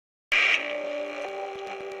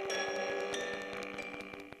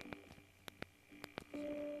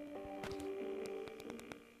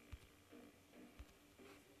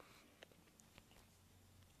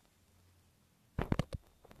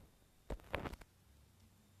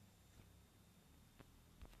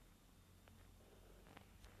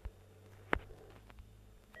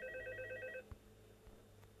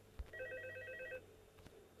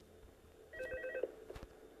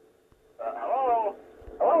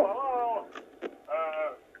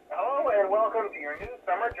Welcome to your new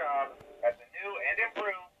summer job at the new and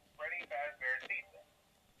improved Freddy Fazbear's Pizza.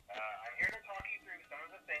 I'm here to talk you through some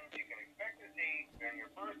of the things you can expect to see during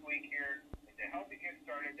your first week here and to help you get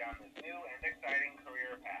started down this new and exciting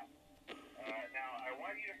career path. Now, I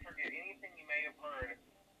want you to forget anything you may have heard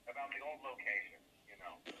about the old location.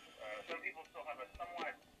 Some people still have a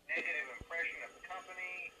somewhat negative impression of the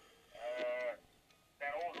company.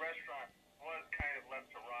 That old restaurant was kind of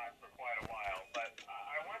left to rot for quite a while, but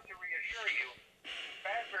I want to reassure you,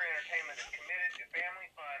 Fazbear Entertainment is committed to family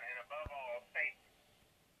fun and above all, safety.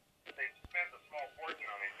 They've spent a small fortune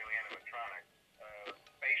on these new animatronics.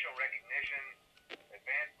 Facial recognition,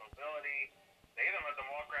 advanced mobility, they even let them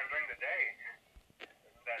walk around during the day.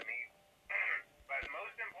 Isn't that neat? But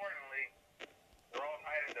most importantly, they're all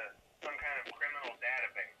tied into some kind of criminal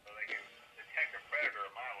database so they can detect a predator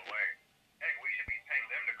a mile away. Heck, we should be paying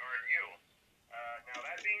them to guard you. Now,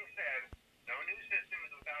 that being said, no new system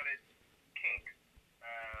is without its kinks.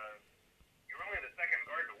 You're only the second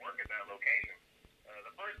guard to work at that location.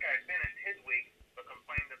 The first guy finished his week but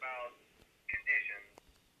complained about conditions.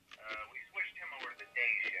 We switched him over to the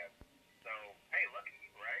day shift. So, hey, lucky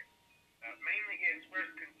you, right? Mainly he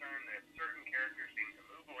expressed concern that certain characters seem to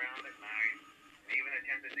move around at night and even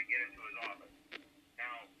attempted to get into his office.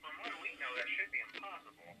 Now, from what we know, that should be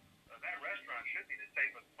impossible. That restaurant should be the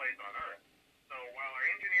safest place on Earth. So while our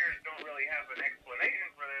engineers don't really have an explanation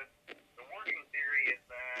for this, the working theory is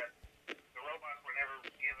that the robots were never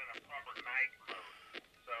given a proper night mode.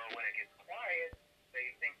 So when it gets quiet, they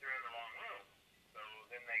think they're in the wrong room. So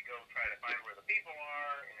then they go try to find where the people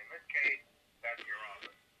are, and in this case, that's your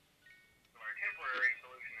office. So our temporary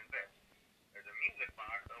solution is this. There's a music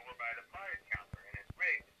box over by the prize counter, and it's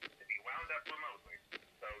rigged to be wound up remotely.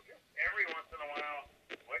 So just every once in a while,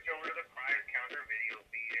 switch over to the prize counter video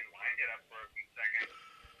feed and wind it up for a few seconds.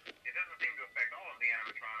 It doesn't seem to affect all of the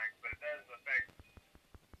animatronics, but it does affect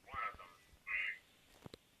one of them.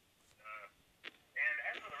 And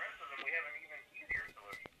as for the rest of them, we have an even easier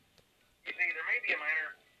solution. You see, there may be a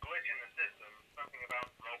minor glitch in the system, something about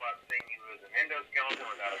the robot seeing you as an endoskeleton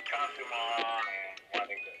without a costume on and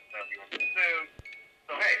wanting to stuff you into a suit.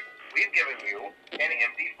 So hey, we've given you an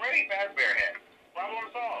empty Freddy Fazbear head. Problem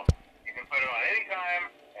solved. You can put it on any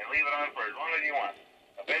time and leave it on for as long as you want.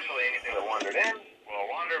 Eventually, anything that wandered in will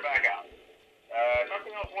wander back out.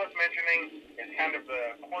 Something else worth mentioning is kind of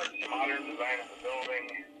the quartz modern design of the building.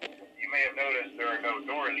 You may have noticed there are no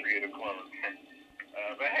doors for you to close.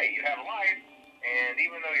 But hey, you have lights, and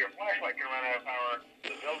even though your flashlight can run out of power,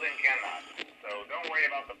 the building cannot. So don't worry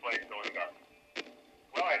about the place going dark.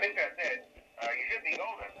 Well, I think that's it. You should be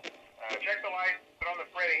golden. Check the lights, put on the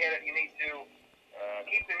Freddy head if you need to.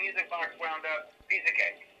 Keep the music box wound up. Piece of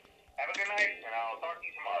cake. Have a good night, and I'll talk to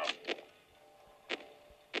you tomorrow.